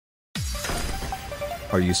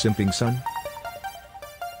Are you simping, son?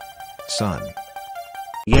 Son.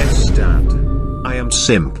 Yes, Dad. I am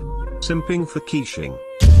simp. Simping for Keqing.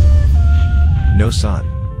 No, son.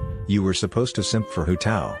 You were supposed to simp for Hu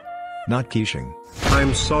Tao, not Keqing.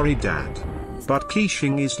 I'm sorry, Dad. But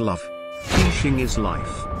Keqing is love. Keqing is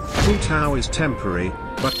life. Hu Tao is temporary,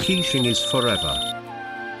 but Keqing is forever.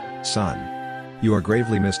 Son. You are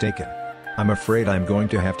gravely mistaken. I'm afraid I'm going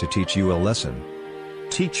to have to teach you a lesson.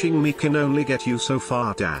 Teaching me can only get you so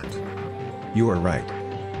far, Dad. You are right.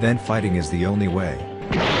 Then fighting is the only way.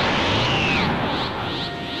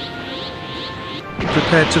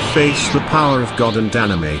 Prepare to face the power of God and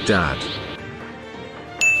anime, Dad.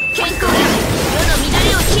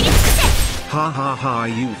 Ha ha ha,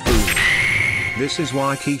 you fool. This is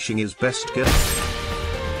why Keqing is best girl.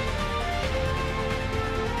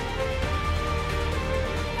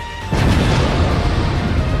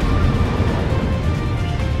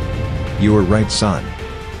 You were right, son.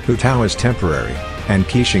 Hu Tao is temporary, and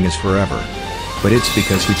Keqing is forever. But it's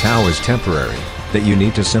because Hu Tao is temporary, that you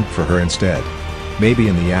need to simp for her instead. Maybe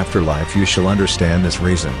in the afterlife you shall understand this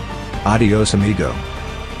reason. Adios, amigo.